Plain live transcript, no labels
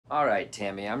All right,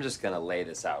 Tammy, I'm just gonna lay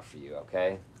this out for you,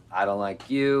 okay? I don't like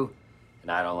you, and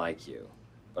I don't like you.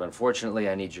 But unfortunately,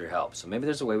 I need your help, so maybe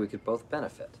there's a way we could both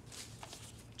benefit.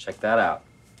 Check that out.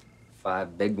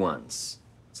 5 big ones.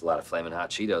 It's a lot of flaming hot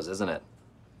Cheetos, isn't it?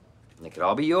 And they could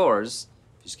all be yours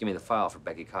if you just give me the file for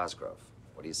Becky Cosgrove.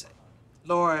 What do you say?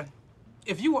 Loren,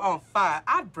 if you were on fire,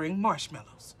 I'd bring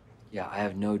marshmallows. Yeah, I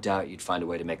have no doubt you'd find a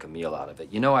way to make a meal out of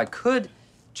it. You know, I could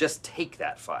just take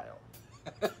that file.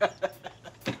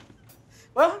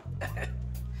 Well,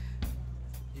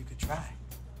 you could try.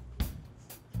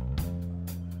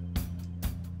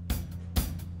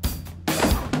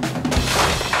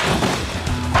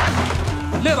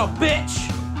 Little bitch!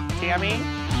 Tammy?